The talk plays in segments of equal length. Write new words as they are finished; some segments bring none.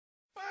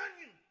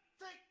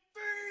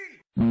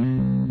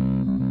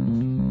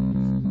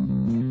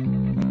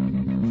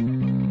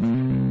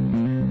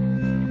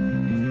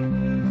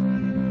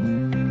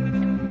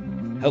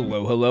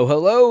Hello, hello,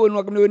 hello, and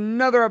welcome to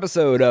another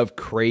episode of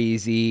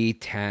Crazy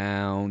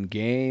Town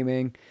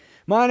Gaming.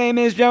 My name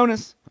is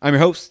Jonas. I'm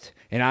your host,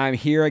 and I'm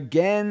here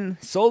again,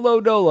 solo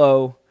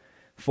dolo,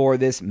 for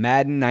this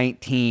Madden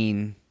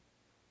 19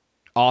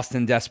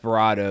 Austin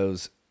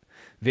Desperados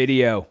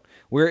video.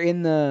 We're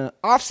in the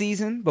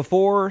off-season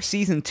before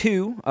Season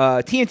 2.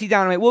 TNT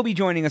Dynamite will be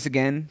joining us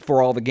again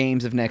for all the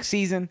games of next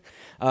season,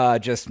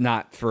 just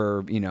not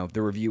for,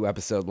 the review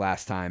episode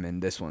last time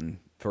and this one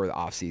for the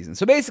off-season.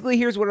 So basically,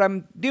 here's what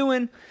I'm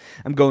doing.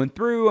 I'm going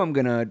through. I'm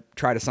going to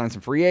try to sign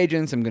some free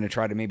agents. I'm going to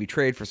try to maybe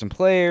trade for some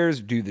players,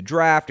 do the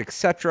draft,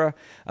 etc.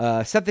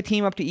 Set the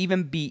team up to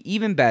be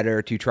even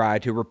better to try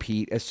to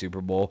repeat as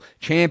Super Bowl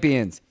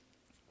champions.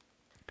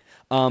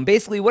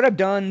 Basically, what I've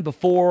done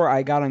before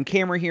I got on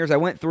camera here is I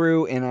went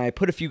through and I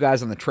put a few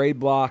guys on the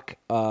trade block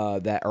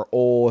that are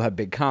old, have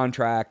big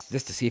contracts,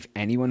 just to see if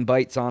anyone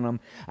bites on them.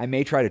 I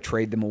may try to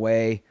trade them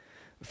away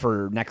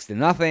for next to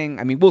nothing.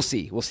 I mean, we'll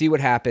see. We'll see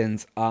what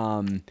happens.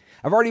 I've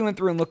already went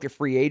through and looked at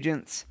free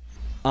agents.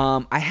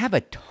 I have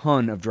a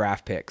ton of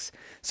draft picks.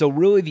 So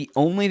really the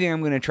only thing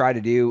I'm going to try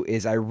to do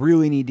is I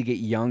really need to get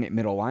young at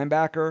middle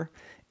linebacker.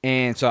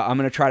 And so I'm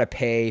going to try to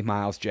pay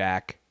Miles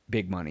Jack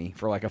big money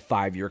for like a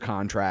 5-year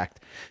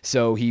contract.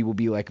 So he will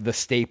be like the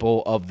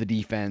staple of the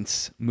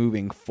defense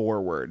moving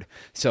forward.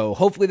 So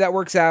hopefully that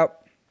works out.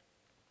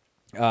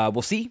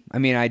 We'll see. I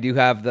mean, I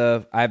have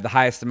the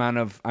highest amount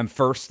of, I'm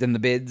first in the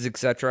bids,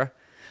 etc.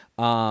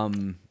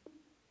 So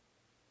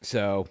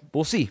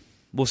we'll see.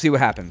 We'll see what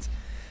happens.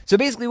 So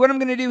basically what I'm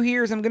going to do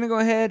here is I'm going to go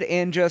ahead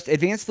and just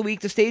advance the week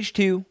to stage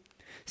 2,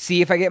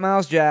 see if I get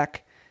Miles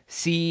Jack,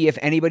 see if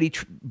anybody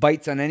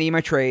bites on any of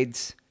my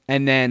trades.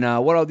 And then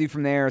what I'll do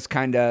from there is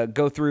kind of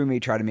go through me,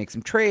 try to make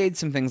some trades,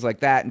 some things like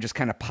that, and just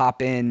kind of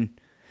pop in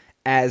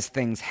as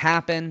things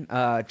happen,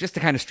 just to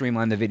kind of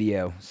streamline the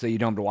video so you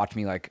don't have to watch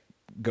me like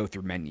go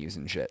through menus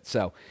and shit.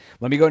 So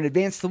let me go and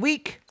advance the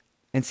week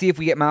and see if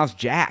we get Miles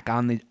Jack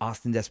on the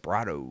Austin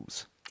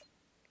Desperados.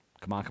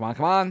 Come on, come on,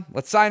 come on.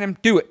 Let's sign him.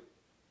 Do it.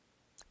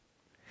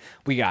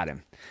 We got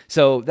him.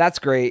 So that's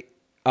great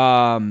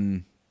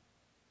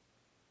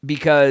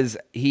because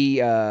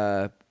he's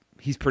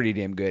pretty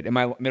damn good. And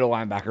my middle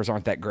linebackers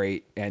aren't that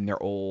great, and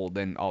they're old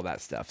and all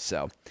that stuff.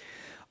 So,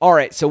 all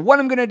right. So what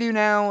I'm going to do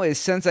now is,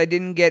 since I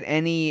didn't get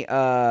any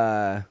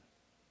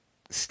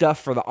stuff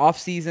for the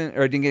offseason,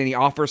 or I didn't get any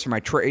offers for my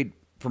trades,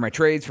 for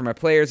my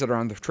players that are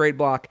on the trade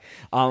block,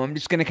 I'm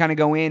just going to kind of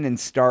go in and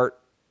start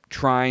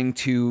trying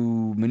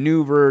to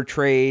maneuver,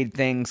 trade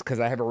things, because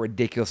I have a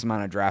ridiculous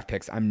amount of draft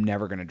picks. I'm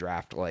never going to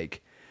draft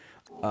like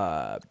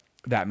that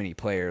many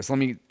players.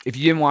 If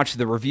you didn't watch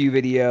the review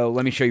video,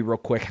 let me show you real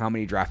quick how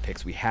many draft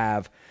picks we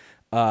have.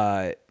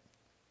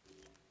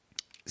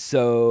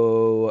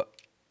 So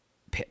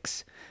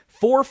picks: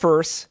 4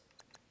 firsts,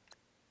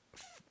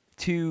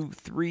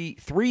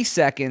 3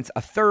 seconds,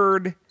 a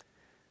third,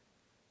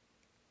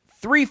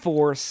 3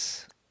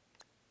 fourths,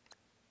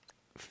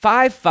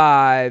 5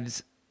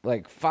 fives,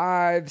 like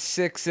 5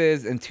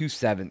 sixes, and 2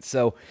 sevenths.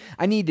 So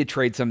I need to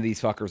trade some of these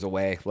fuckers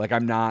away. Like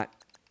I'm not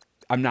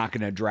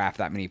going to draft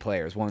that many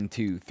players. 1,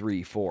 2,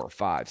 3, 4,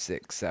 5,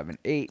 6, 7,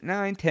 8,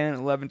 9, 10,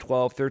 11,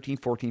 12, 13,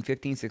 14,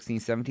 15, 16,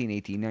 17,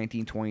 18,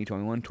 19, 20,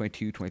 21,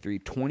 22, 23,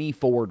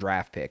 24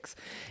 draft picks.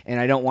 And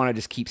I don't want to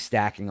just keep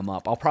stacking them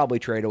up. I'll probably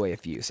trade away a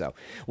few. So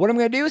what I'm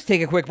going to do is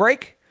take a quick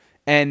break.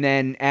 And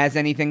then as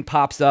anything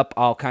pops up,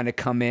 I'll kind of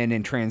come in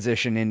and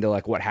transition into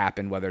like what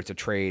happened, whether it's a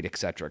trade,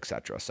 etc.,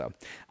 etc. So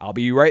I'll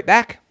be right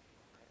back.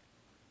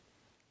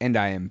 And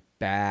I am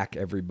back,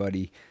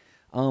 everybody.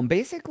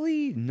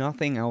 Basically,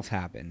 nothing else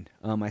happened.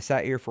 I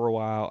sat here for a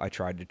while. I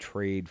tried to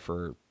trade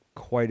for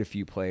quite a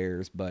few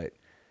players, but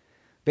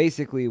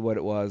basically what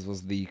it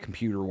was the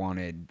computer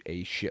wanted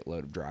a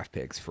shitload of draft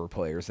picks for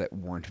players that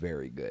weren't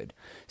very good.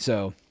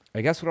 So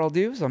I guess what I'll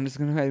do is I'm just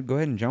going to go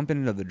ahead and jump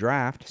into the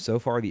draft. So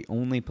far, the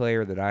only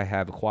player that I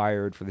have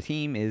acquired for the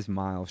team is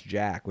Miles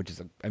Jack, which is,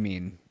 a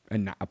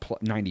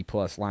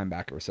 90-plus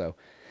linebacker. So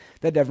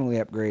that definitely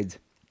upgrades.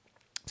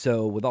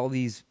 So with all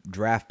these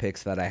draft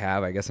picks that I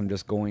have, I guess I'm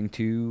just going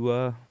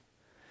to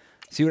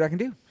see what I can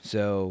do.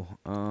 So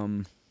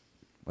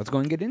let's go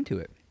and get into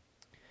it.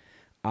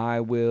 I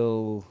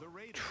will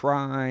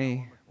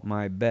try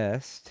my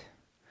best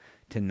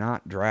to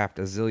not draft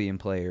a zillion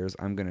players.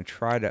 I'm going to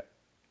try to...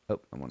 Oh,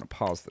 I want to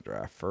pause the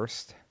draft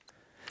first.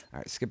 All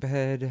right, skip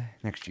ahead.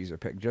 Next user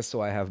pick, just so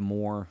I have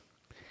more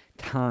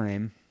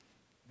time.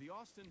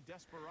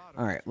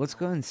 All right, let's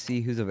go and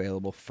see who's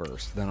available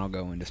first. Then I'll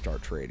go in to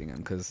start trading them,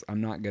 because I'm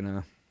not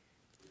gonna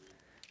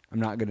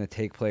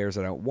take players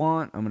that I don't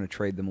want. I'm gonna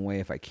trade them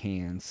away if I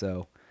can.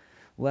 So,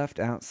 left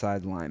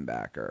outside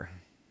linebacker.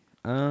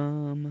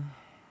 All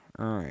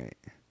right.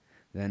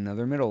 Then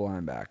another middle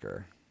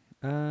linebacker.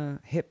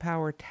 Hit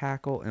power,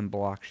 tackle, and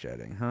block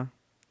shedding, huh?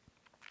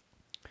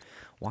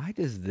 Why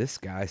does this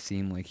guy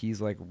seem like he's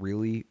like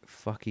really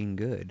fucking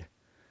good?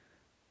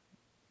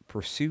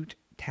 Pursuit,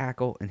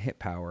 tackle, and hit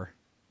power.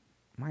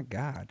 My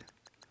God.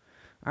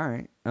 All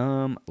right.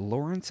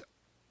 Lawrence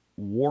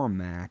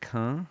Warmack, huh?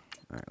 All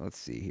right, let's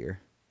see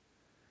here.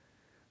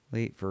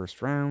 Late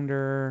first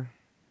rounder.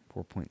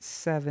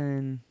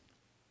 4.7.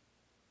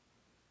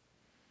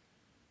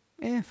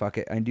 Fuck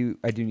it. I do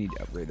need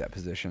to upgrade that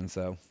position,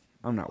 so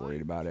I'm not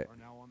worried about it.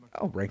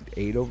 Oh, ranked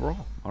 8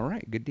 overall. All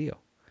right, good deal.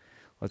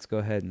 Let's go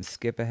ahead and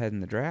skip ahead in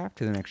the draft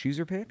to the next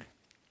user pick,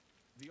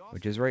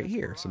 which is right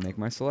here. So make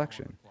my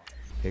selection.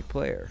 Pick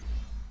player.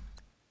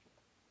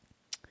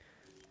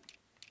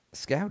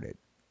 Scouted.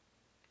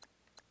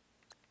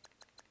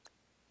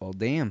 Well,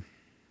 damn.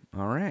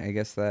 All right, I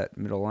guess that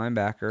middle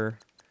linebacker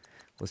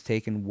was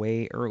taken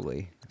way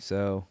early.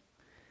 So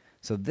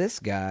this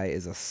guy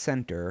is a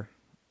center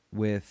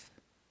with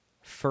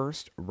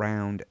first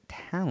round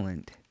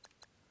talent.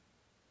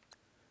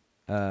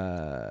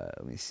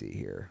 Let me see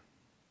here.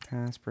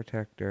 Pass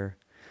protector,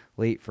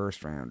 late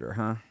first rounder,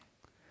 huh?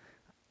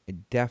 I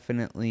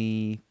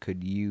definitely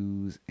could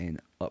use an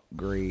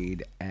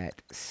upgrade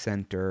at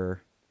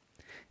center.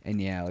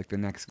 And yeah, like the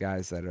next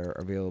guys that are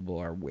available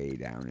are way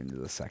down into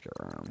the second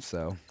round.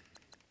 So,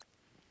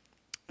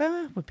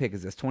 what pick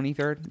is this?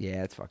 23rd?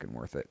 Yeah, it's fucking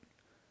worth it.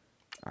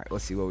 All right,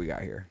 let's see what we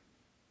got here.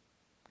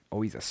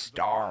 Oh, he's a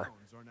star.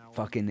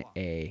 Fucking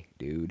A,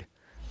 dude.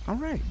 All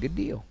right, good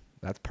deal.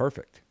 That's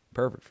perfect.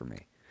 Perfect for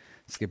me.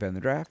 Skip in the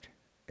draft.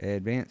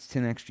 Advance to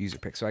next user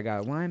pick. So I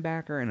got a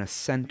linebacker and a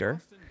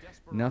center.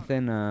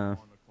 Nothing, let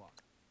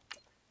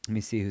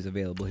me see who's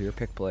available here.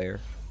 Pick player.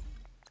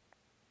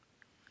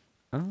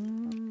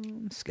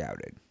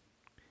 Scouted.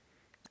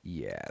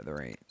 Yeah,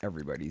 there ain't.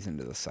 Everybody's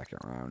into the second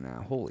round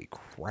now. Holy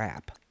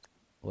crap.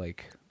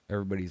 Like,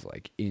 everybody's,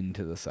 like,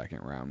 into the second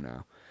round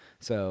now.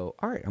 So,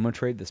 alright, I'm going to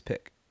trade this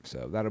pick.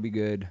 So, that'll be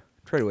good.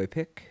 Trade away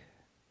pick.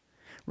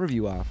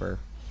 Review offer.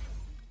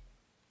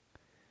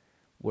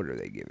 What are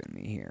they giving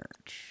me here?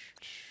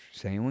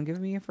 Is anyone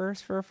giving me a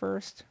first for a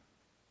first?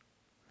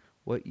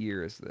 What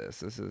year is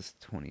this? This is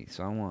 20.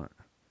 So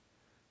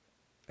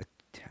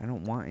I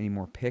don't want any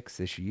more picks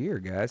this year,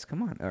 guys.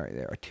 Come on. All right,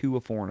 there. A 2,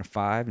 a 4, and a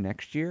 5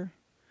 next year.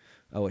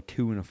 Oh, a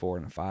 2 and a 4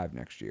 and a 5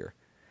 next year.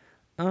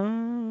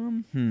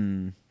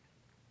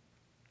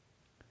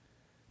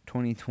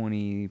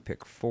 2020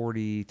 pick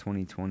 40.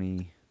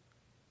 2020.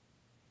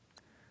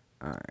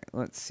 All right,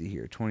 let's see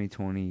here.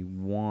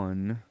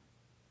 2021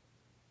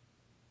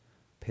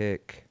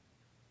 pick.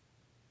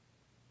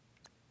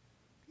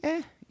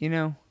 You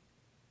know.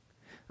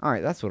 All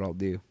right, that's what I'll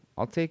do.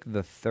 I'll take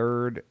the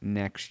 3rd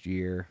next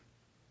year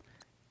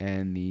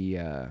and the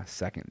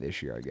 2nd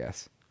this year, I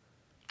guess.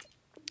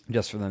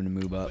 Just for them to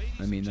move up.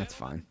 I mean, that's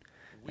fine.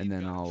 And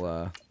then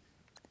I'll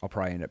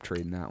probably end up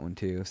trading that one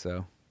too,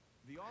 so.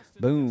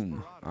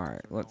 Boom. All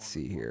right, let's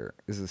see here.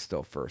 This is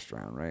still first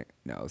round, right?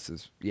 No, this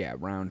is, yeah,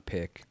 round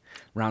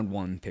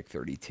 1, pick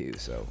 32,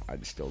 so I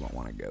just still don't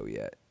want to go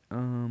yet. I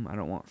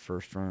don't want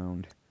first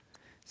round.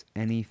 It's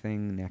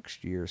anything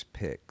next year's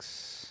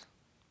picks.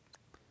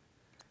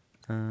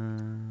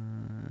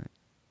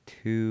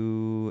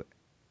 2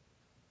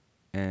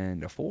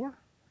 and a 4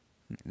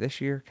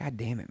 this year. God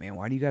damn it, man.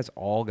 Why do you guys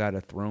all got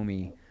to throw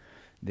me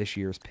this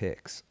year's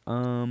picks?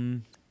 All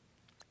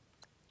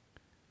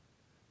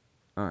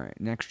right,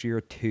 next year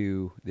a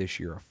 2, this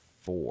year a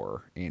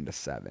 4 and a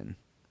 7.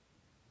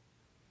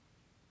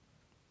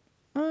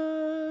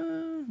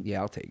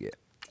 Yeah, I'll take it.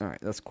 All right,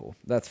 that's cool.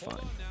 That's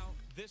fine.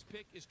 This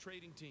pick is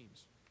trading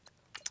teams.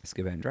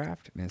 Skip and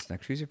draft. Man, it's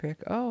next user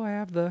pick. Oh, I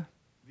have the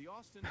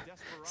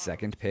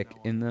second pick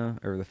in the,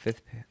 or the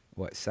 5th pick.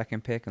 What,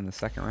 second pick in the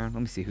second round?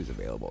 Let me see who's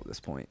available at this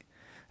point.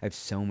 I have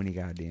so many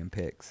goddamn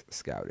picks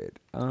scouted.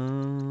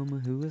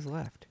 Who is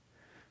left?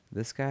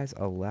 This guy's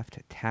a left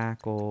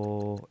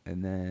tackle,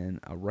 and then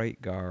a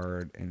right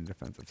guard, and a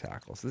defensive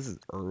tackle. So this is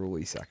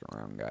early second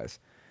round, guys.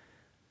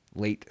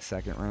 Late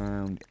second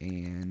round,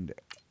 and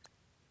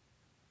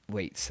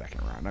late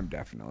second round. I'm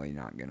definitely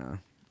not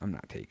gonna, I'm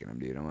not taking them,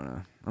 dude.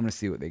 I'm gonna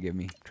see what they give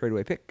me. Trade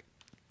away pick.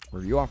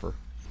 Review offer.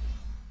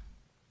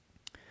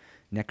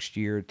 Next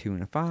year, 2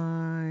 and a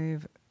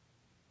 5.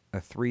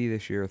 A 3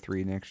 this year, a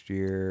 3 next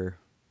year.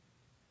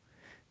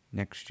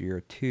 Next year,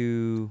 a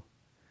 2.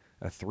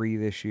 A 3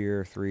 this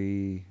year,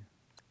 3.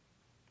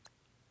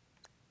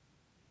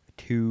 A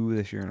 2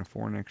 this year, and a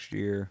 4 next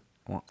year.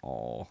 I want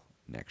all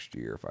next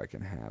year if I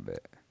can have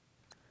it.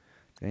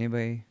 Did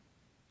anybody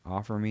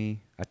offer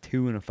me a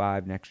 2 and a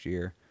 5 next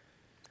year?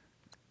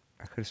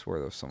 I could have swore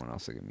there was someone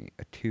else that gave me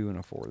a 2 and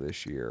a 4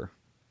 this year.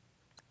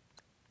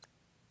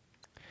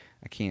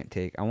 I can't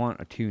take. I want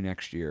a 2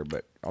 next year,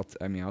 but I'll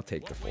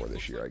take the 4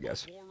 this year, I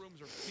guess.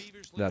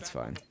 That's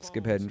fine.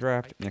 Skip ahead and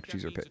draft. Next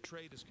user pick.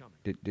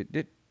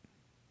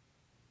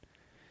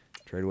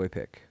 Trade away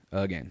pick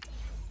again.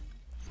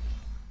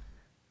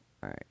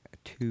 All right, a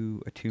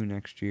 2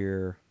 next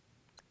year.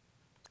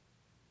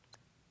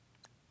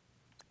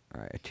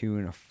 All right, a 2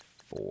 and a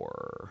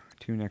 4.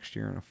 2 next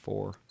year and a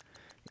 4.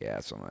 Yeah,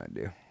 that's what I'm gonna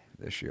do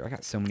this year. I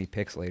got so many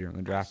picks later in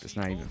the draft, it's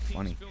not even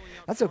funny.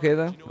 That's okay,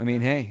 though. I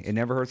mean, hey, it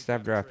never hurts to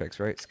have draft picks,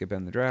 right? Skip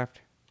in the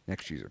draft.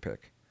 Next user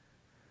pick.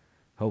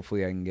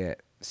 Hopefully I can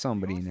get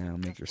somebody now.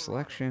 Make your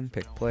selection.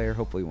 Pick player.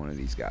 Hopefully one of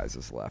these guys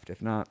is left.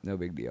 If not, no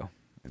big deal.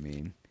 I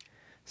mean,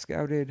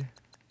 scouted.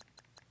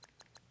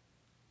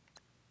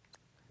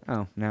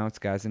 Oh, now it's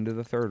guys into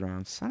the third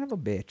round. Son of a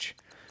bitch.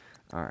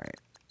 All right.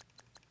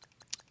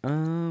 I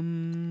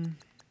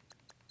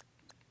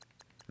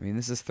mean,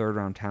 this is third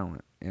round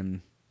talent.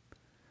 And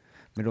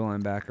middle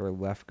linebacker,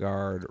 left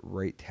guard,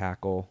 right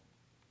tackle.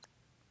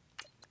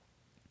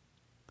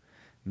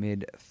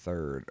 Mid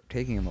third.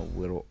 Taking him a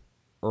little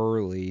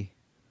early.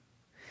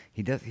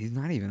 He's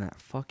not even that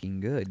fucking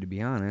good, to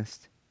be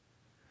honest.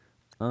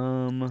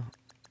 Alright,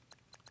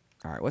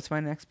 what's my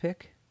next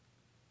pick?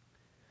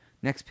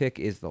 Next pick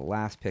is the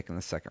last pick in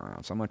the second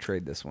round. So I'm gonna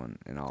trade this one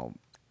and I'll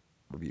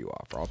review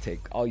off. Or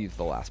I'll use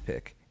the last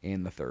pick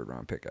and the third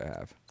round pick I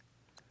have.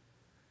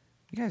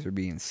 You guys are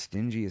being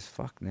stingy as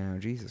fuck now.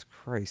 Jesus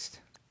Christ.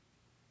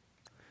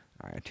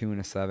 Alright, a 2 and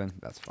a 7.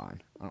 That's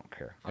fine. I don't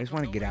care. I just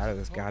want to get out of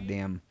this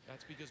goddamn...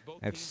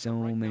 I have so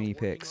many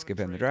picks. Skip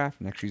in the draft.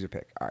 Next user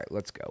pick. Alright,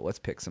 let's go. Let's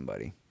pick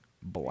somebody.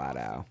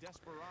 Bladdow.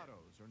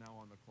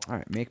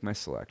 Alright, make my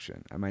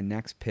selection. And my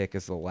next pick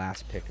is the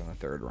last pick in the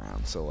third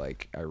round. So,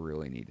 like, I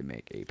really need to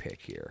make a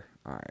pick here.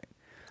 Alright.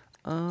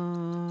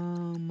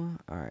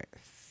 Alright.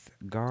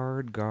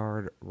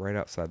 Guard, right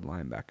outside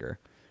linebacker.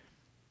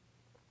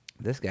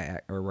 This guy,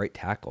 or right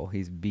tackle,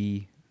 he's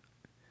B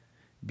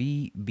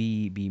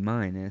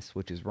minus,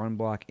 which is run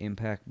block,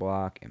 impact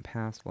block, and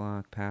pass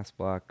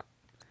block.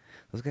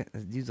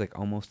 This dude's like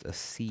almost a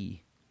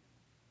C.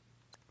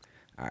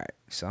 Alright,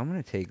 so I'm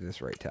going to take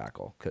this right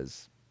tackle,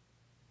 because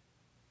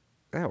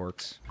that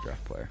works.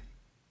 Draft player.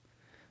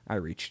 I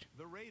reached.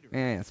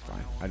 That's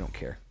fine. I don't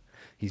care.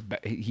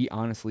 He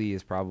honestly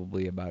is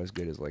probably about as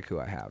good as like who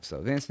I have. So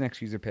advance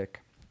next user pick.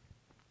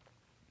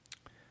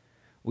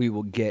 We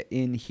will get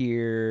in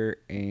here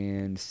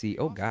and see.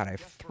 Oh, God, I have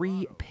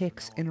 3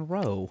 picks in a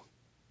row.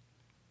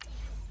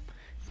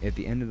 At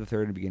the end of the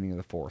third and beginning of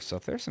the fourth. So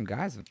if there's some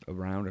guys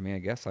around, I mean, I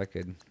guess I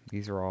could.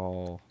 These are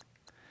all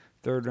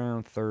third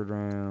round.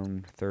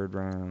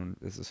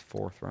 This is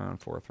fourth round.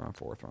 All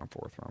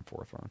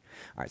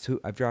right, so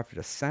I've drafted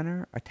a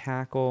center, a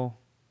tackle,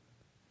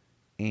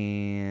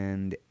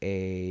 and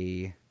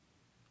a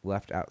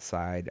left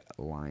outside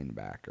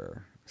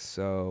linebacker.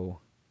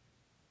 So...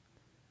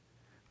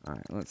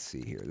 Alright, let's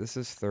see here. This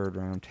is third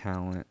round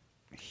talent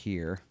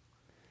here.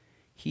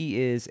 He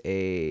is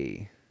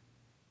a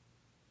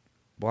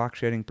block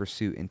shedding,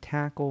 pursuit, and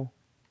tackle.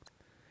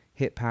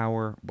 Hit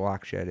power,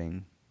 block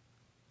shedding,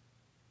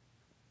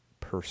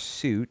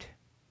 pursuit.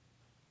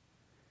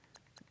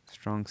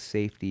 Strong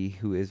safety,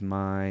 who is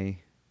my...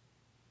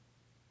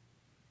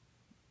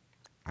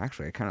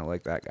 Actually, I kind of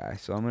like that guy.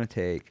 So I'm going to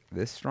take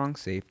this strong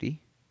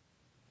safety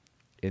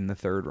in the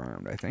third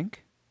round, I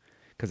think.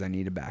 Because I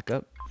need a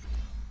backup.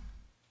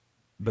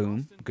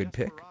 Boom. Good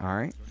pick. All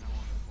right.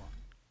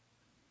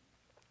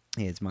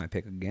 It's my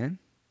pick again.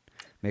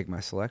 Make my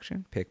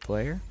selection. Pick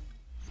player.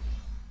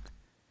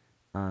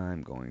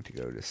 I'm going to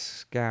go to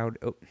scout.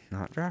 Oh,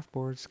 not draft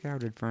board.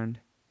 Scouted, friend.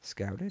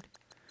 Scouted.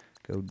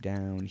 Go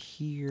down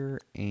here.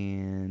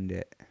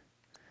 And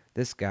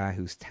this guy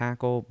who's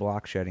tackle,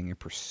 block shedding, and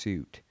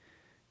pursuit.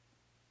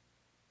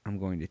 I'm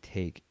going to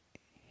take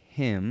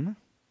him.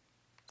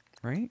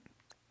 Right?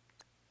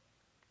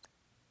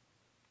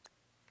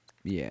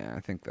 Yeah, I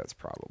think that's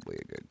probably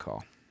a good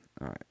call.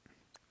 All right.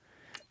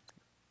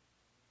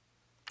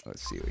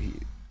 Let's see what he...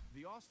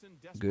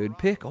 Good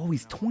pick. Oh,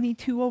 he's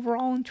 22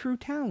 overall in true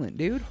talent,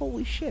 dude.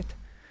 Holy shit.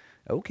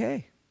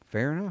 Okay.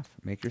 Fair enough.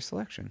 Make your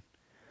selection.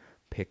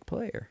 Pick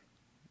player.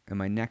 And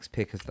my next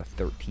pick is the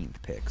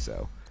 13th pick,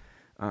 so...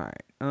 All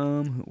right.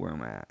 Where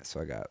am I at? So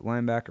I got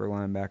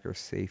linebacker,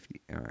 safety.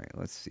 All right,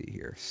 let's see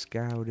here.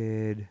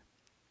 Scouted...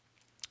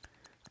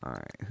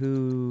 Alright,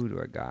 who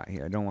do I got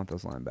here? I don't want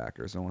those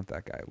linebackers. I don't want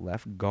that guy.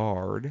 Left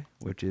guard,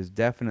 which is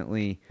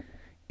definitely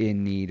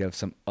in need of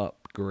some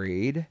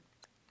upgrade.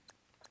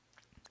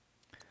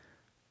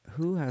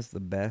 Who has the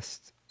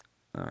best...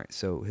 Alright,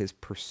 so his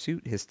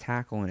pursuit, his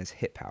tackle, and his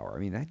hit power. I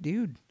mean, that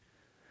dude,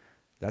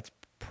 that's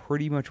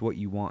pretty much what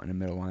you want in a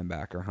middle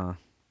linebacker, huh?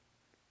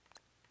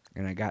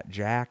 And I got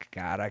Jack.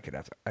 God, I could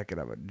have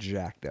a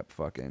jacked up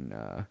fucking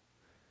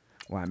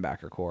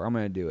linebacker core. I'm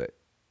going to do it.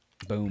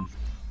 Boom.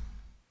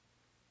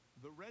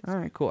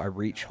 Alright, cool. I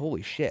reach.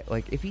 Holy shit.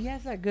 Like, if he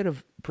has that good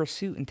of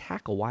pursuit and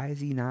tackle, why is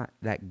he not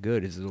that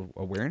good? Is it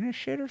awareness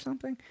shit or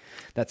something?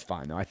 That's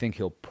fine, though. I think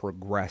he'll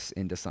progress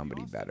into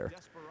somebody better.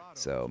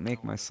 So,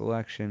 make my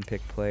selection,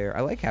 pick player.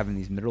 I like having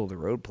these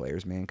middle-of-the-road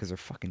players, man, because they're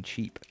fucking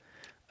cheap.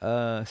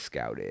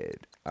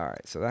 Scouted.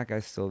 Alright, so that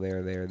guy's still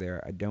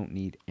there. I don't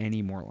need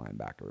any more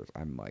linebackers.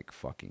 I'm, like,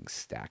 fucking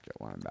stacked at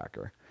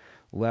linebacker.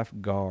 Left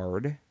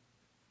guard,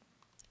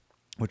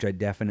 which I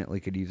definitely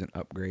could use an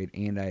upgrade,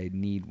 and I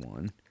need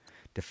one.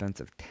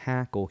 Defensive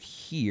tackle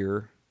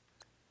here.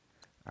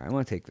 I'm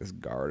going to take this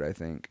guard, I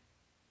think,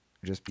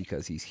 just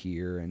because he's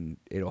here, and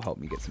it'll help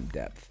me get some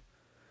depth.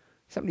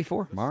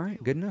 74. All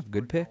right, good enough.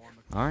 Good pick.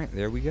 All right,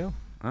 there we go.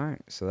 All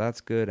right, so that's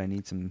good. I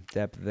need some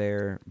depth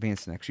there.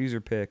 Advance next user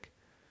pick.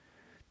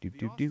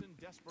 Doop.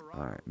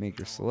 All right, make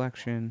your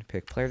selection.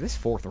 Pick player. This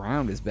fourth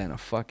round has been a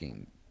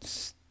fucking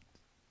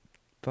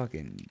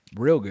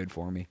real good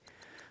for me.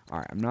 All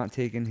right, I'm not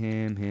taking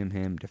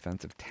him.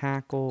 Defensive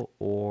tackle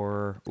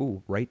or,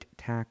 ooh, right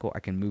tackle.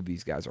 I can move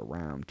these guys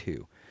around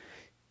too.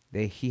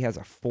 He has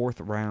a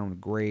 4th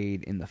round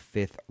grade in the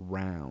 5th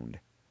round,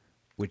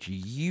 which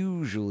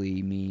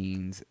usually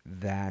means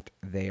that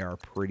they are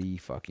pretty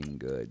fucking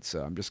good.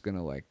 So I'm just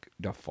gonna like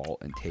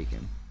default and take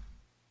him.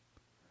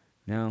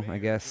 No, I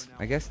guess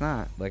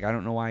not. Like, I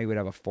don't know why he would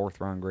have a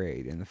 4th round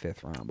grade in the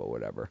 5th round, but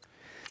whatever.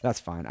 That's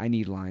fine. I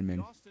need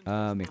linemen.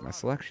 Make my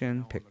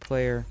selection, pick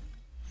player,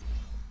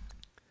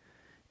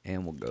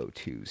 and we'll go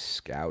to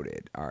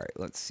scouted. All right,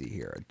 let's see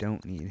here. I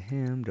don't need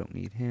him.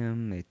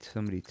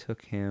 Somebody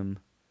took him.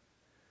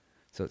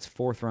 So it's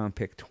 4th round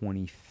pick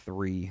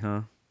 23,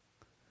 huh?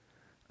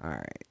 All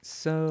right,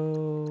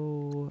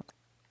 so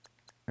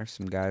there's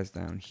some guys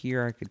down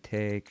here I could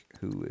take.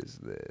 Who is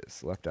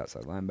this? Left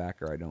outside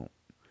linebacker. I don't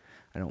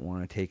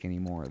want to take any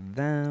more of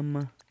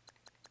them.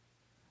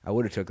 I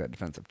would have took that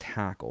defensive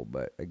tackle,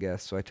 but I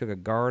guess so. I took a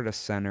guard, a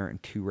center,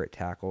 and 2 right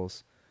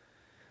tackles.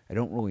 I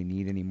don't really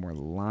need any more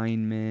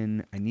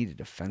linemen. I need a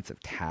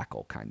defensive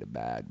tackle kind of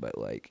bad, but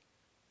like,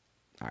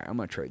 all right, I'm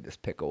gonna trade this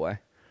pick away.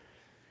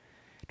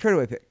 Trade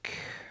away pick.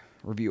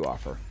 Review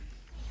offer.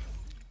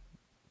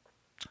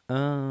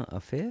 A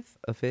 5th,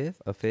 a 5th,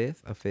 a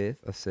 5th, a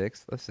 5th, a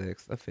 6th, a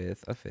 6th, a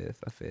 5th, a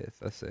 5th, a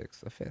 5th, a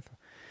 6th, a 5th.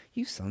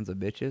 You sons of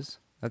bitches.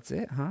 That's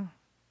it, huh?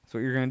 That's what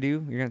you're gonna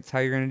do? That's how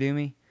you're gonna do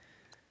me?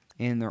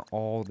 And they're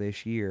all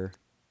this year.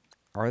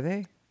 Are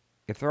they?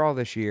 If they're all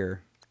this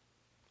year,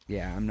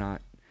 yeah, I'm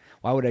not.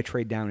 Why would I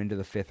trade down into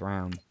the 5th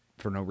round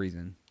for no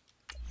reason?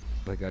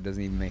 Like, that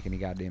doesn't even make any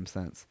goddamn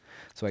sense.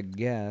 So I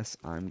guess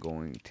I'm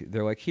going to...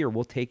 They're like, here,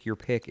 we'll take your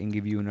pick and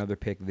give you another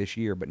pick this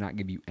year, but not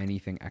give you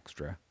anything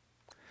extra.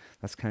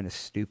 That's kind of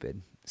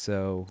stupid.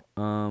 So,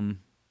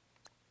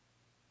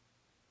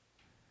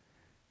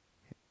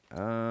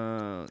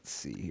 let's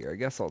see here. I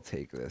guess I'll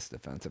take this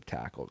defensive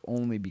tackle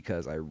only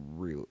because why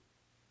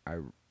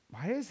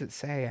does it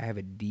say I have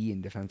a D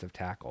in defensive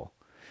tackle?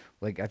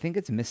 Like, I think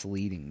it's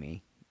misleading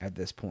me at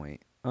this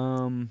point.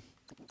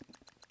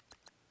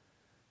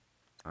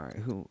 All right,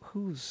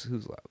 who's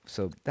left?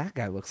 So that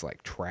guy looks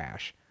like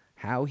trash.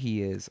 How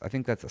he is, I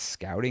think that's a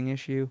scouting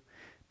issue.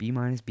 B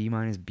minus, B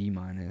minus, B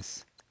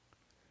minus,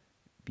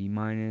 B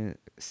minus,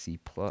 C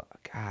plus.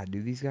 God,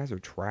 dude, these guys are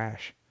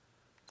trash.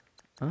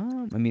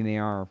 I mean, they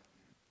are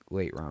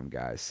late round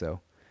guys.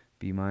 So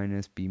B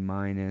minus, B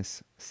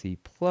minus, C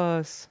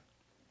plus,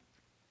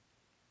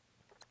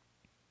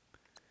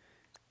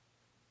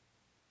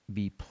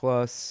 B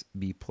plus,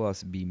 B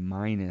plus, B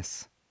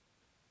minus.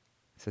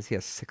 It says he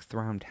has 6th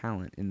round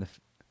talent in the.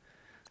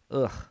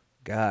 Ugh,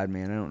 God,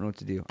 man, I don't know what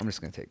to do. I'm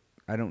just gonna take.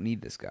 I don't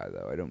need this guy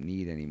though. I don't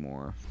need any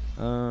more.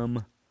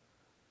 We'll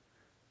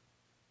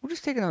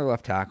just take another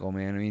left tackle,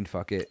 man. I mean,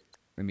 fuck it.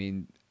 I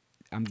mean,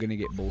 I'm gonna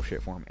get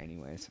bullshit for him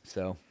anyways.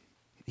 So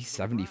he's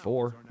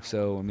 74.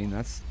 So I mean,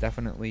 that's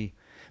definitely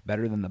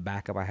better than the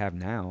backup I have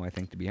now, I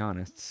think, to be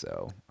honest.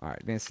 So all right,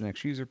 advance the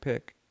next user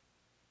pick.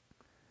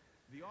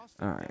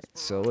 All right,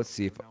 so let's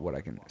see what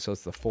I can. So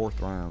it's the 4th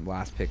round,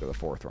 last pick of the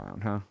 4th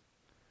round, huh?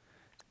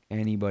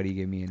 Anybody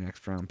give me a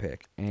next round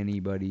pick?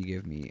 Anybody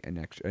give me a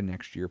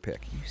next year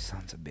pick? You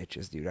sons of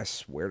bitches, dude! I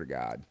swear to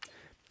God,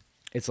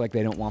 it's like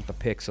they don't want the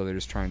pick, so they're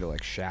just trying to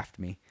like shaft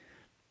me.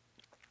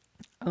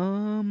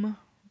 All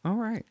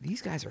right,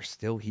 these guys are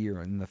still here,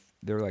 and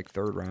they're like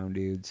 3rd round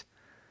dudes.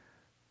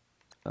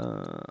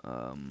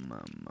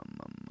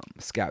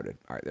 Scouted.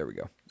 All right, there we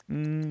go.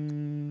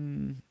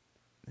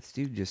 This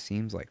dude just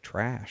seems like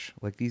trash.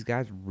 Like, these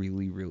guys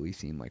really, really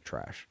seem like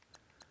trash.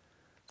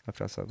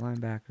 Left outside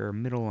linebacker,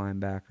 middle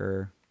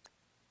linebacker.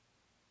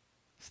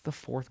 It's the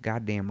 4th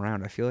goddamn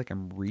round. I feel like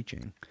I'm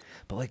reaching.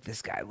 But, like,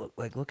 this guy,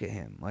 look at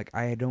him. Like,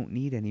 I don't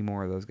need any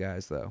more of those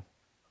guys, though.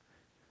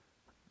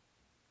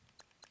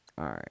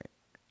 All right.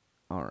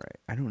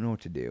 I don't know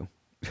what to do.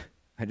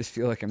 I just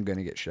feel like I'm going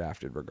to get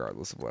shafted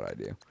regardless of what I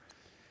do.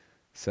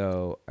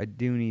 So, I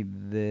do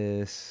need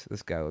this.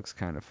 This guy looks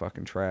kind of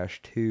fucking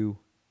trash, too.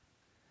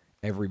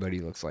 Everybody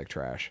looks like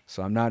trash.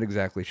 So, I'm not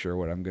exactly sure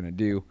what I'm going to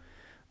do.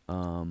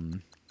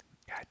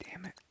 God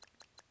damn it.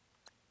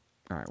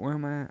 All right, where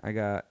am I? I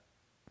got...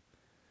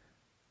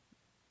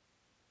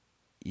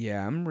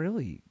 Yeah, I'm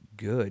really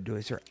good.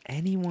 Is there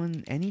any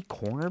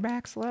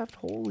cornerbacks left?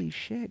 Holy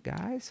shit,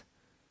 guys.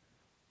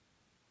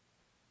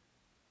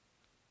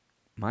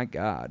 My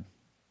God.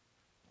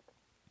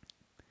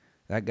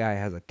 That guy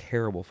has a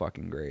terrible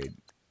fucking grade.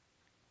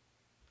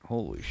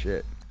 Holy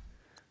shit.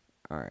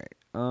 All right.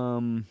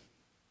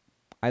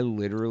 I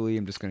literally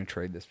am just going to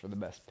trade this for the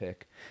best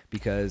pick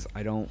because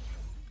I don't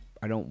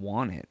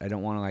want it. I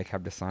don't want to like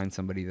have to sign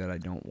somebody that I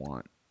don't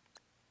want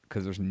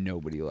because there's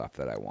nobody left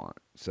that I want.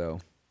 So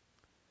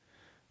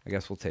I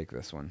guess we'll take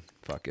this one.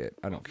 Fuck it.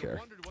 I don't care.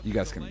 You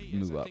guys can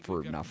move up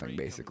for nothing,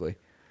 basically.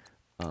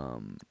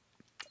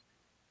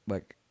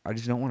 Like, I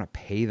just don't want to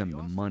pay them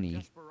the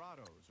money.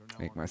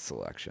 Make my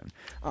selection.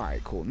 All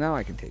right, cool. Now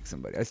I can take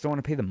somebody. I just don't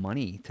want to pay the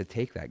money to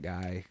take that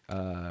guy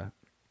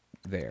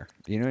there.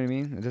 You know what I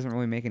mean? It doesn't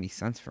really make any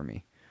sense for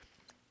me.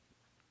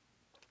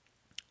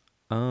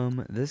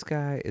 This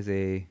guy is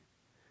a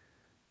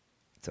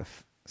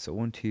So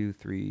 1, 2,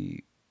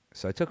 3.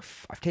 So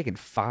I've taken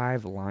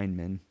 5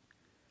 linemen.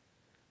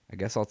 I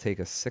guess I'll take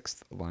a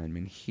 6th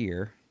lineman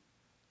here.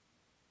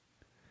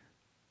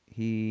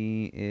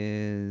 He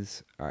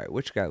is... All right,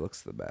 which guy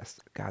looks the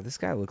best? God, this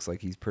guy looks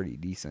like he's pretty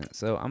decent.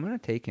 So I'm going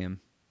to take him.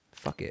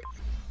 Fuck it.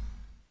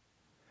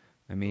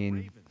 I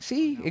mean,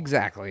 see?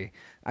 Exactly.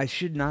 I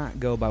should not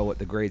go by what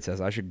the grade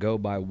says. I should go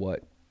by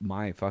what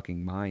my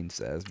fucking mind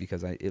says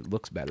because it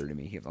looks better to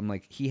me. I'm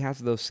like, he has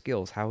those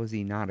skills. How is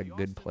he not a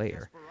good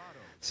player?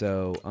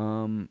 So,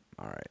 all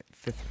right.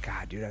 5th.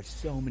 God, dude, I have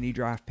so many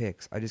draft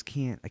picks. I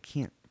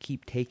can't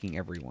keep taking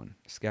everyone.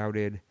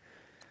 Scouted.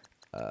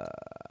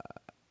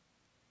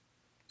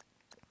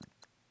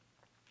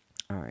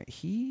 All right,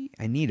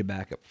 I need a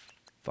backup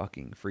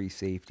fucking free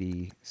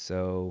safety,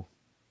 so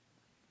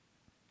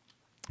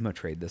I'm going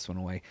to trade this one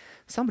away.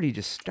 Somebody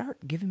just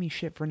start giving me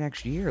shit for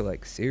next year,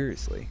 like,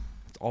 seriously.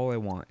 That's all I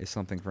want is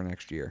something for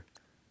next year.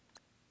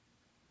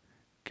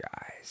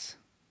 Guys.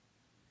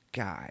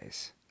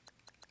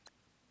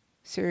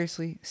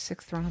 Seriously,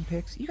 6th round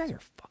picks? You guys are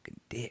fucking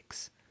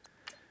dicks.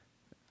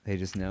 They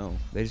just know.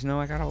 They just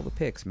know I got all the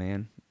picks,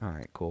 man. All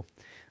right, cool.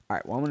 All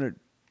right, well, I'm going to...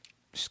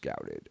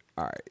 Scouted.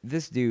 All right,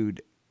 this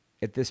dude...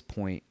 At this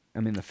point,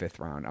 I'm in the 5th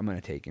round. I'm going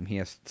to take him. He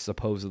has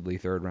supposedly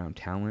 3rd round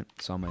talent,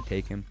 so I'm going to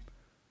take him.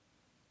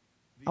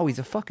 Oh, he's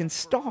a fucking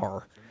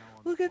star.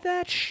 Look at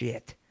that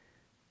shit.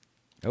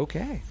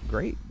 Okay,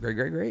 great.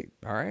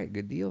 All right,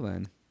 good deal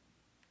then.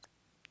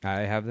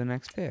 I have the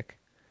next pick.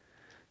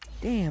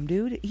 Damn,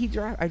 dude.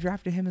 I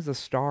drafted him as a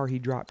star. He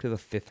dropped to the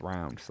 5th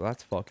round, so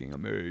that's fucking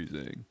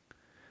amazing.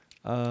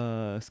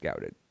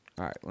 Scouted.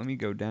 All right, let me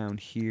go down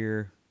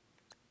here.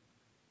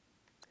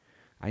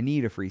 I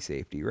need a free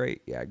safety,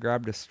 right? Yeah, I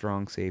grabbed a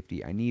strong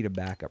safety. I need a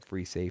backup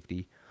free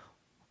safety.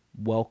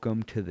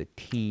 Welcome to the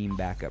team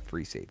backup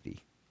free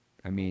safety.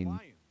 I mean,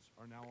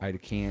 I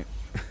can't.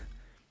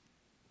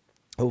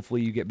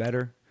 Hopefully you get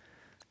better.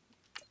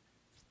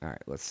 All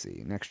right, let's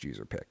see. Next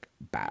user pick.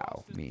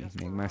 Bow. Me.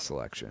 Make my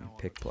selection.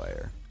 Pick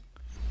player.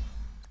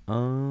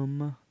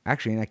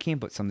 Actually, and I can't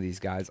put some of these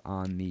guys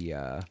on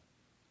the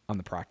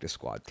practice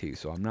squad too,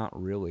 so I'm not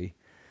really.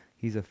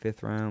 He's a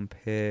 5th round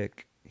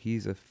pick.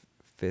 He's a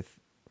 5th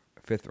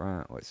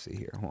round. Let's see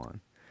here. Hold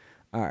on.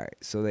 All right.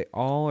 So they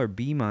all are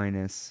B-.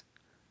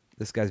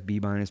 This guy's B-,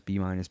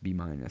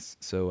 B-.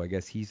 So I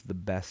guess he's the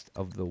best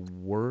of the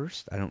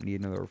worst. I don't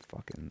need another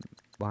fucking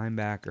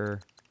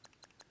linebacker.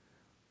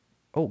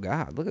 Oh,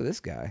 God. Look at this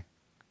guy.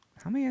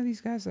 How many of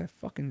these guys did I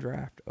fucking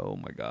draft? Oh,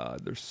 my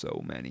God. There's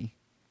so many.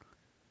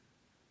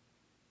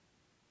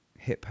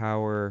 Hit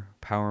power,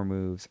 power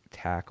moves,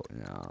 tackle.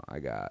 No, I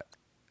got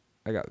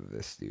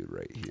this dude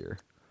right here.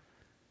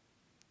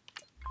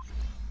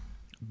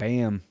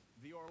 Bam.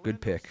 Good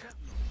pick.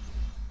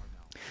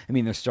 I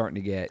mean, they're starting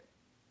to get...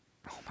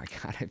 Oh, my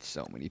God. I have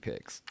so many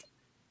picks.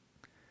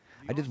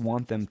 I just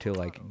want them to,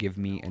 like, give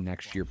me a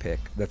next year pick.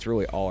 That's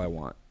really all I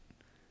want.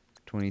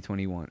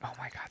 2021. Oh,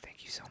 my God.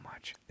 Thank you so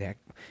much.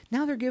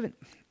 Now they're giving...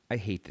 I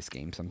hate this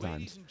game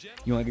sometimes.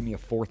 You want to give me a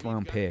 4th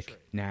round pick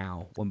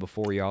now when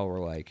before y'all were,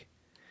 like,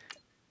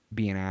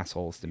 being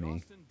assholes to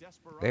me.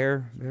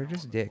 They're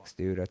just dicks,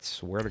 dude. I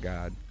swear to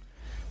God.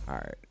 All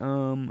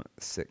right.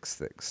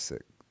 6.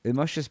 It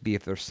must just be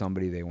if there's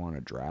somebody they want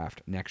to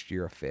draft next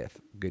year, a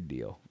 5th. Good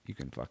deal. You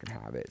can fucking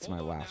have it. It's my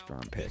last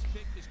round pick.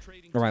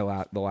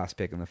 Or the last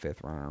pick in the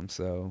 5th round.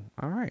 So,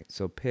 all right.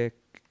 So pick.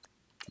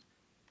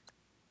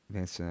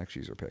 Advance to the next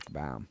user pick.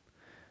 Bam.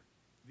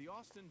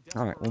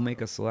 All right. We'll make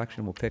a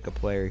selection. We'll pick a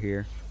player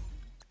here.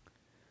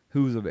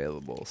 Who's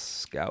available?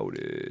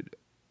 Scouted.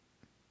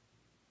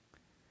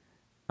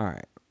 All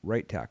right.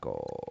 Right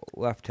tackle.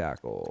 Left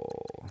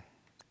tackle.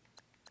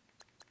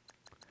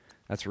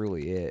 That's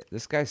really it.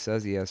 This guy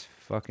says he has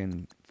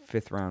fucking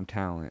 5th round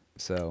talent,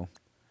 so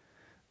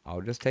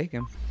I'll just take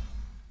him.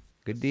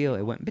 Good deal.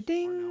 It went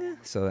ba-ding,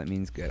 so that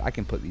means good. I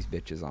can put these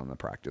bitches on the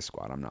practice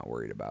squad. I'm not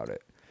worried about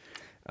it.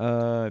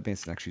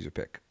 Advance next user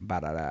pick.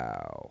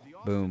 Ba-da-dow.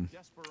 Boom.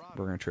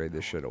 We're going to trade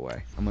this shit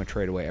away. I'm going to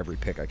trade away every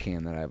pick I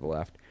can that I have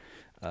left.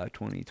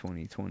 20,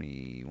 20,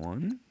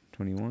 21.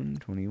 21,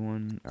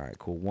 21. All right,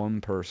 cool.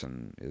 One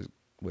person is...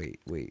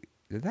 Wait.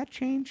 Did that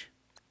change?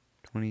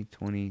 20,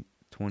 20...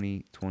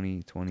 20,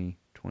 20, 20,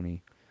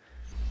 20.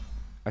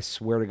 I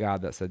swear to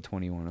God that said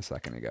 21 a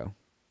second ago.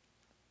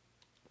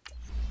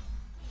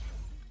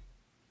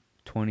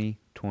 20,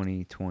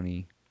 20,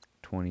 20,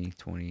 20,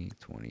 20,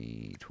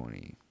 20,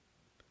 20.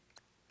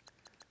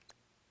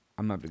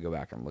 I'm going to have to go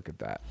back and look at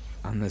that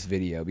on this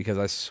video because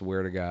I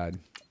swear to God.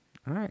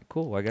 All right,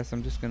 cool. I guess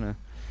I'm just going to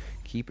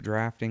keep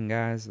drafting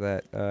guys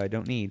that I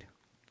don't need.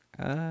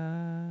 All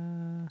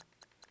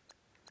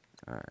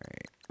right.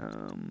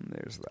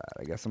 There's that.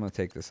 I guess I'm going to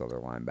take this other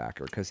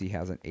linebacker because he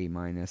has an A-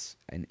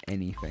 in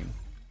anything.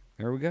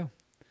 There we go.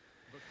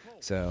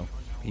 So,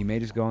 he may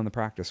just go on the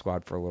practice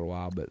squad for a little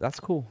while, but that's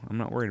cool. I'm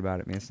not worried about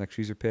it, man. It's next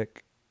user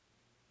pick.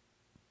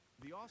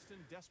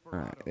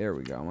 Alright, there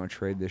we go. I'm going to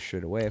trade this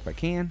shit away if I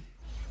can.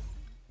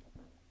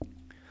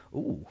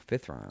 Ooh,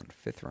 5th round.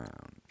 5th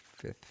round.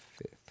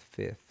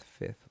 5th.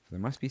 fifth. There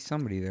must be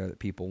somebody there that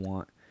people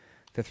want.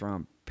 5th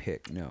round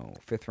pick. No.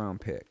 5th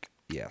round pick.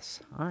 Yes.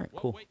 All right,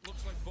 cool.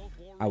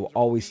 I will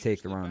always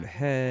take the round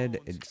ahead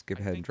and skip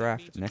ahead and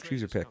draft. Next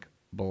user pick.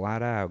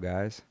 Bladdow,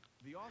 guys.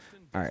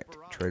 All right,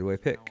 trade away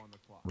pick.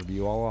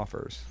 Review all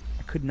offers.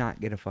 I could not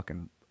get a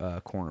fucking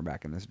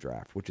cornerback in this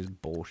draft, which is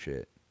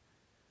bullshit.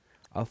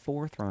 A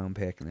 4th round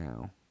pick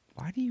now.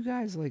 Why do you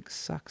guys, like,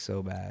 suck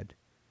so bad?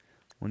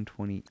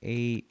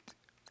 128.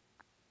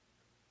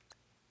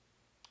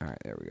 All right,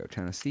 there we go.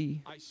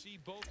 Tennessee.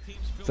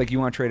 It's like you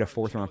want to trade a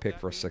 4th round pick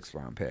for a 6th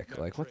round pick.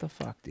 Like, what the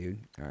fuck, dude?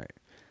 All right.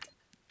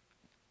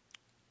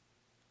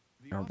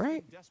 All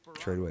right.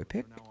 Trade away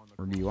pick.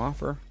 Review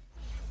offer.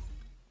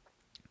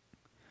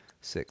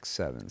 6,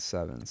 7,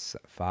 7,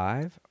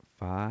 5,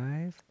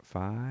 5,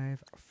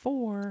 5,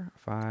 4,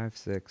 5,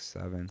 6,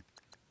 7,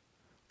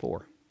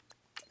 4.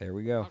 There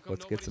we go.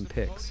 Let's get some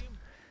picks.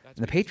 And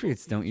the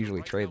Patriots don't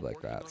usually trade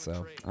like that,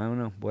 so I don't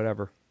know.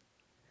 Whatever.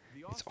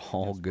 It's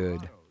all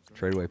good.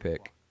 Trade away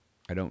pick.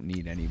 I don't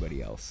need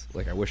anybody else.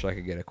 Like, I wish I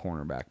could get a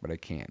cornerback, but I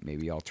can't.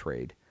 Maybe I'll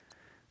trade.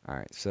 All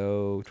right,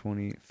 so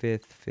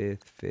 25th, 5th,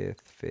 5th,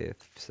 5th,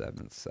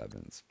 7th,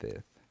 7th,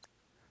 5th.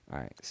 All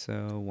right, so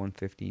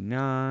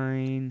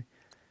 159.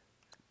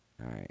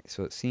 All right,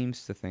 so it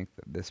seems to think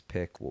that this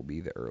pick will be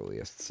the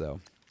earliest.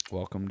 So,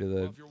 welcome to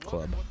the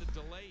club.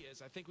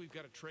 I think we've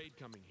got a trade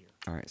coming here.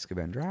 All right, skip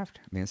and draft.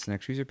 Advance the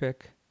next user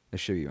pick.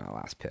 This should be my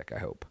last pick, I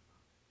hope.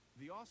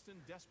 The Austin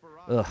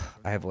Desperados. Ugh,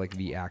 I have like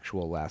the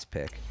actual last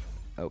pick.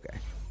 Okay.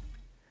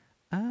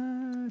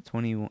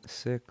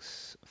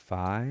 26,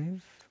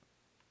 5,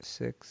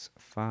 6,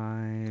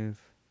 5.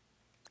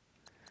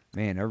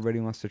 Man, everybody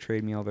wants to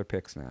trade me all their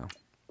picks now.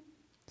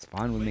 It's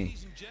fine with me.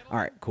 All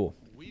right, cool.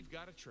 We've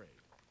got a trade.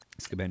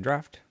 Skip and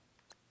draft.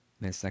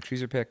 Advance the next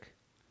user pick.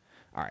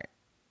 All right.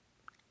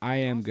 I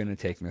am going to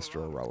take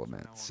Mr.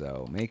 Irrelevant.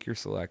 So make your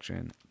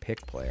selection.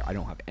 Pick player. I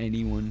don't have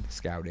anyone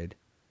scouted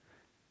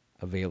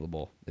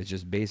available. It's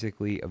just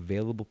basically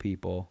available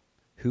people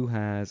who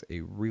has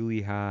a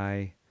really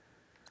high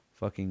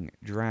fucking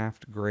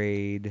draft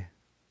grade.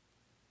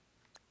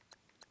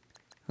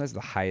 Who has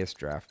the highest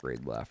draft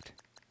grade left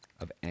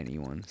of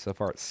anyone? So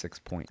far it's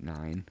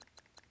 6.9.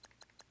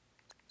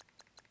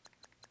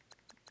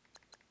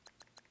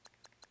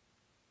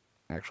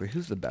 Actually,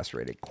 who's the best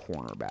rated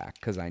cornerback?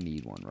 Because I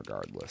need one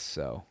regardless.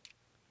 So,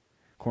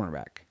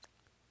 cornerback.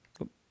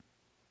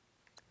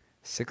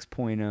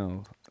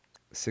 6.0.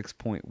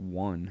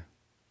 6.1.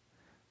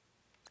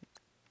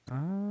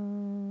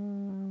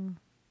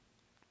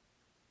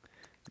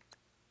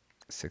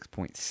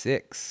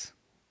 6.6.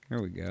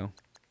 There we go.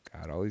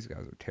 God, all these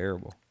guys are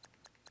terrible.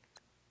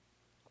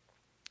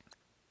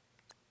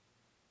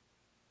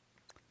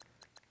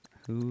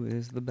 Who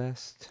is the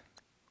best?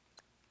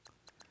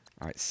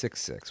 All right,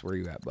 6.6. Where are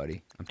you at,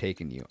 buddy? I'm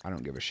taking you. I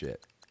don't give a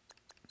shit.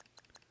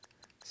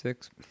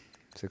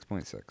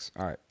 6.6.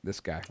 All right, this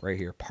guy right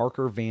here.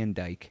 Parker Van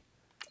Dyke.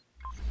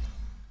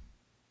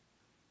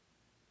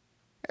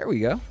 There we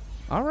go.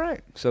 All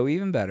right, so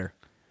even better.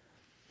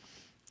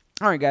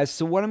 All right, guys,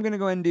 so what I'm going to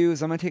go ahead and do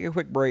is I'm going to take a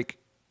quick break.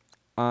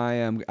 I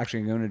am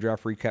actually going to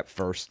draft recap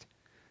first.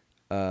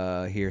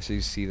 Here, so you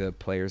see the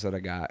players that I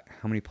got.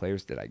 How many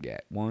players did I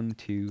get? 1,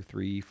 2,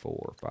 3,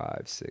 4,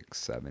 5, 6,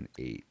 7,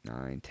 8,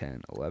 9,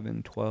 10,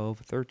 11, 12,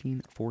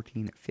 13,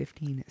 14,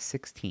 15,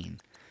 16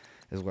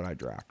 is what I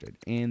drafted.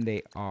 And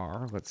they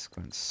are, let's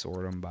go and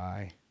sort them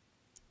by.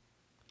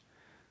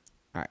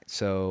 All right,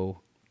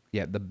 so,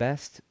 yeah, the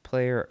best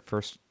player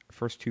first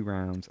 2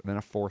 rounds, then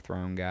a 4th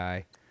round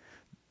guy.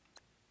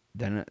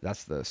 Then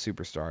that's the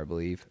superstar, I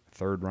believe.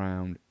 3rd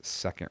round,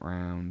 2nd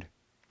round.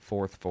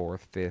 4th,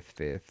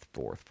 5th,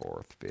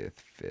 4th,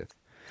 5th.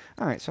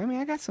 All right, so I mean,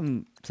 I got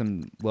some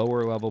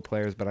lower level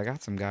players, but I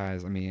got some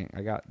guys. I mean,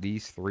 I got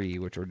these 3,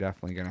 which are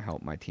definitely going to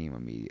help my team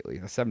immediately.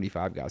 The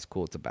 75 guy's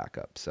cool. It's a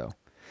backup. So,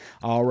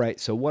 all right.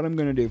 So what I'm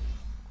going to do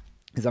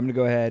is I'm going to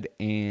go ahead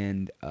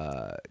and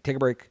take a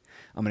break.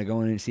 I'm going to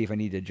go in and see if I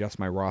need to adjust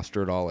my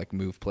roster at all, like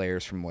move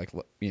players from like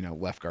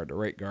left guard to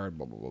right guard,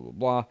 blah blah blah blah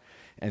blah,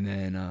 and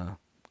then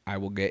I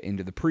will get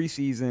into the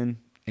preseason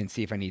and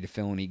see if I need to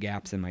fill any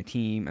gaps in my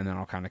team, and then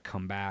I'll kind of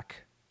come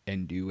back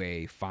and do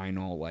a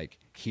final, like,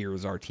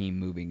 here's our team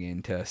moving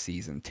into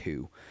season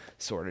 2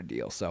 sort of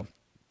deal. So, all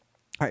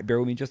right, bear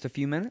with me just a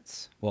few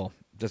minutes. Well,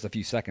 just a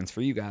few seconds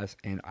for you guys,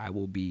 and I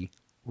will be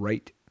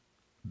right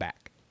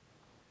back.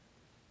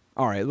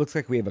 All right, it looks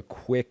like we have a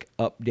quick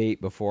update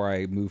before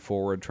I move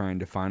forward trying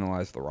to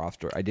finalize the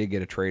roster. I did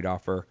get a trade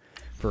offer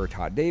for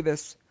Todd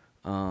Davis.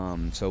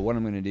 So what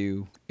I'm going to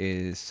do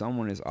is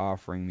someone is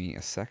offering me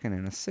a 2nd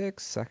and a 6th,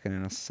 2nd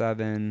and a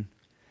 7,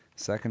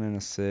 2nd and a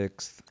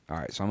 6th. All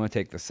right, so I'm going to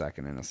take the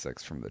 2nd and a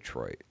 6th from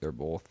Detroit. They're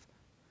both.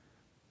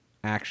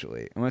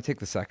 Actually, I'm going to take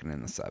the 2nd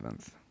and the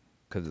 7th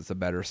because it's a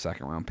better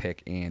 2nd round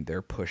pick and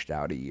they're pushed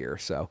out a year.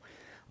 So,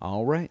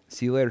 all right.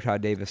 See you later,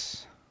 Todd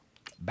Davis.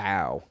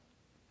 Bow.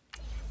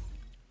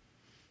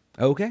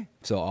 Okay,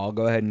 so I'll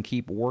go ahead and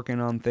keep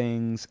working on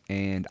things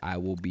and I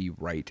will be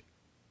right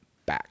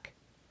back.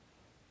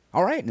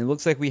 All right, and it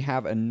looks like we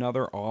have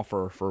another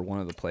offer for one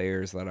of the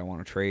players that I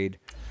want to trade.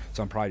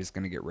 So I'm probably just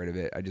going to get rid of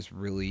it. I just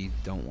really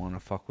don't want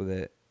to fuck with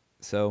it.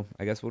 So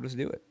I guess we'll just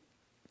do it.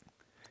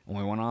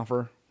 Only one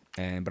offer,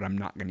 but I'm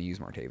not going to use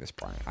Martavis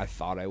Bryant. I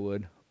thought I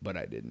would, but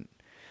I didn't.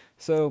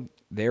 So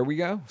there we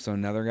go. So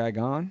another guy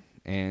gone,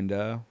 and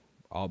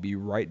I'll be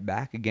right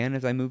back again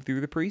as I move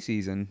through the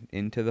preseason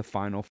into the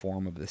final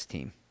form of this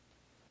team.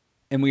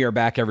 And we are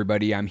back,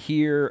 everybody. I'm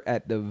here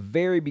at the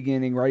very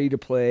beginning, ready to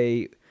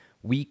play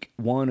week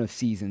 1 of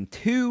season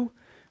 2.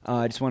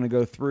 I just want to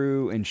go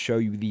through and show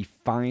you the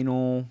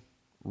final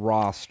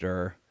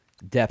roster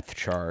depth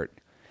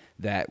chart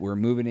that we're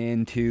moving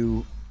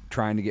into,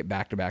 trying to get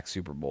back-to-back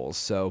Super Bowls.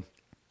 So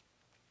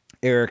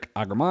Eric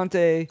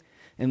Agramonte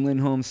and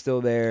Lindholm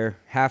still there.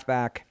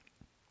 Halfback,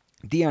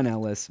 Dion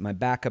Ellis. My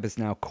backup is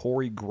now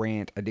Corey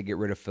Grant. I did get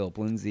rid of Philip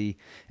Lindsay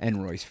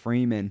and Royce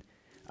Freeman.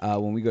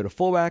 When we go to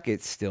fullback,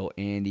 it's still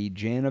Andy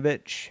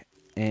Janovich.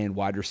 And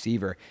wide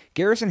receiver,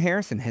 Garrison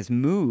Harrison has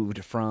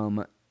moved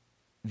from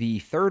the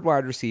third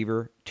wide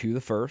receiver to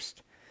the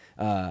first.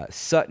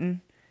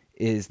 Sutton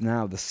is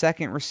now the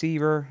second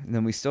receiver. And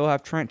then we still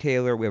have Trent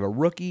Taylor. We have a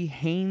rookie,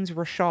 Haynes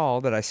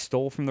Rashall, that I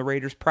stole from the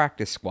Raiders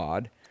practice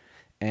squad.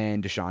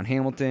 And Deshaun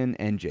Hamilton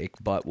and Jake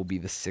Butt will be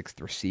the sixth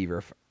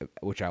receiver,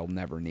 which I'll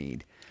never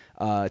need.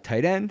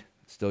 Tight end,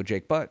 still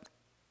Jake Butt,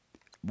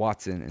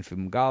 Watson, and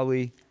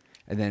Fumagalli.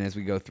 And then as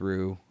we go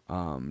through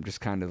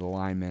just kind of the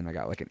linemen, I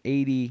got like an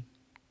 80,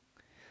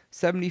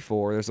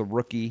 74. There's a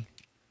rookie.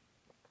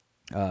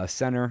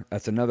 Center,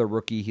 that's another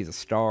rookie. He's a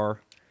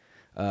star.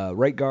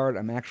 Right guard,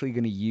 I'm actually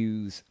going to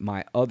use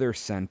my other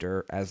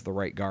center as the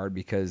right guard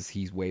because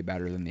he's way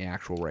better than the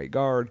actual right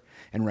guard.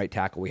 And right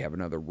tackle, we have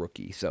another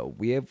rookie. So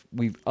we've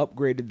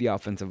upgraded the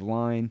offensive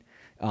line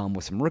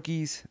with some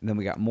rookies. And then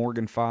we got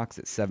Morgan Fox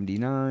at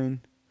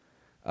 79.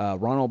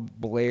 Ronald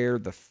Blair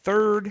the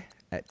third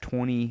at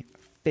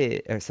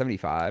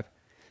 75.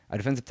 A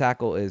defensive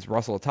tackle is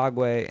Russell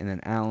Otagwe, and then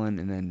Allen,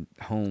 and then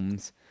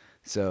Holmes.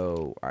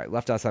 So, all right,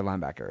 left outside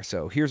linebacker.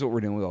 So here's what we're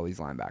doing with all these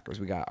linebackers.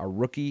 We got a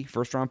rookie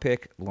first-round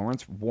pick,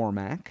 Lawrence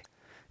Warmack,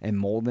 and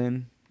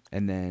Molden,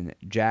 and then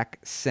Jack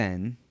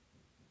Sen,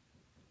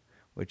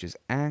 which is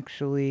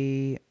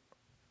actually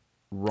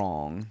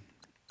wrong.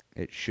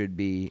 It should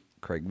be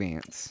Craig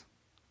Vance.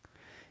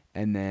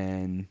 And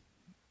then,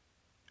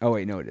 oh,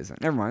 wait, no, it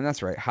isn't. Never mind,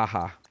 that's right.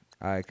 Haha,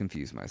 I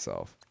confused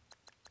myself.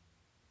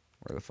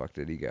 Where the fuck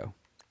did he go?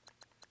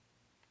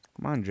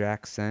 Come on,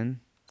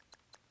 Jackson.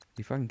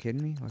 You fucking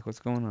kidding me? Like,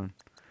 what's going on?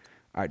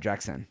 All right,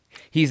 Jackson.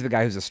 He's the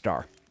guy who's a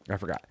star. I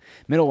forgot.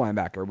 Middle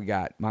linebacker, we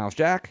got Miles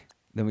Jack.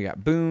 Then we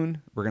got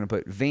Boone. We're going to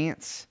put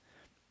Vance.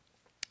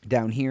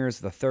 Down here is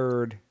the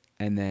third.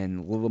 And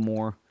then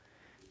Littlemore.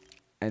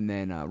 And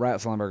then right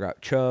outside linebacker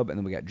got Chubb. And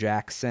then we got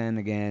Jackson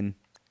again.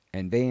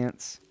 And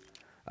Vance.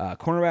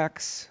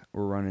 Cornerbacks,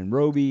 we're running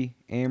Roby,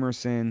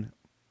 Amerson,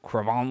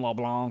 Cravon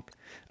LeBlanc,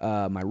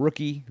 my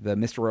rookie, the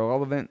Mr.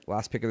 Irrelevant,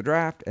 last pick of the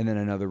draft, and then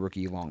another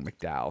rookie, Long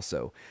McDowell.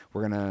 So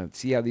we're going to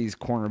see how these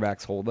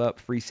cornerbacks hold up.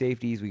 Free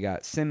safeties, we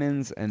got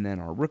Simmons, and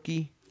then our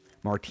rookie,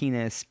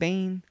 Martinez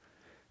Spain,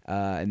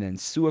 and then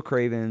Sua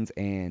Cravens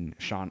and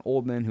Sean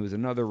Oldman, who is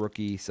another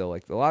rookie. So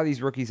like a lot of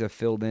these rookies have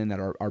filled in that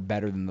are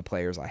better than the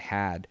players I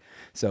had.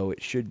 So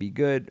it should be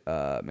good.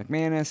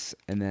 McManus,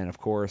 and then of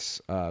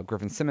course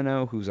Griffin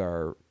Semino, who's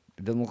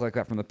it doesn't look like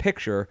that from the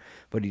picture,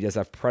 but he does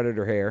have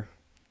predator hair.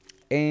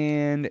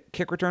 And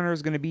kick returner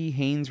is going to be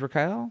Haynes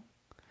Raquel.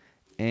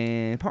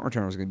 And punt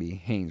returner is going to be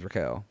Haynes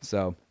Raquel.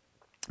 So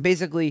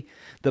basically,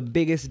 the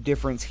biggest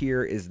difference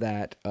here is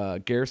that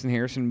Garrison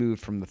Harrison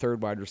moved from the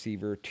third wide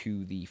receiver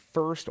to the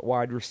first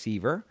wide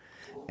receiver.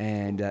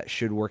 And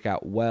should work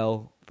out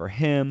well for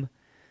him.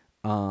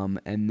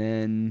 And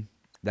then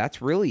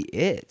that's really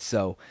it.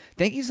 So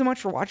thank you so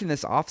much for watching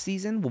this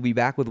offseason. We'll be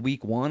back with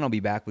week 1. I'll be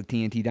back with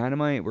TNT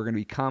Dynamite. We're going to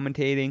be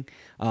commentating,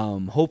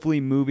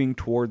 hopefully moving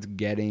towards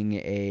getting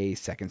a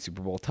second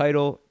Super Bowl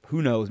title.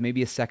 Who knows,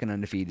 maybe a second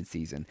undefeated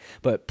season.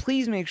 But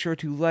please make sure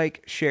to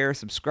like, share,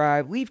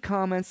 subscribe, leave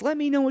comments. Let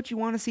me know what you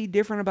want to see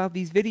different about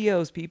these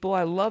videos, people.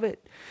 I love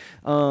it.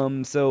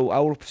 So I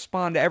will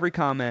respond to every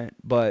comment.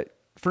 But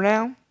for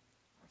now,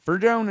 for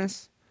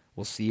Jonas,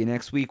 we'll see you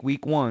next week,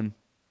 week 1.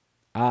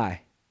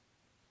 I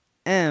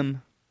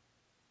am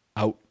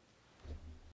out.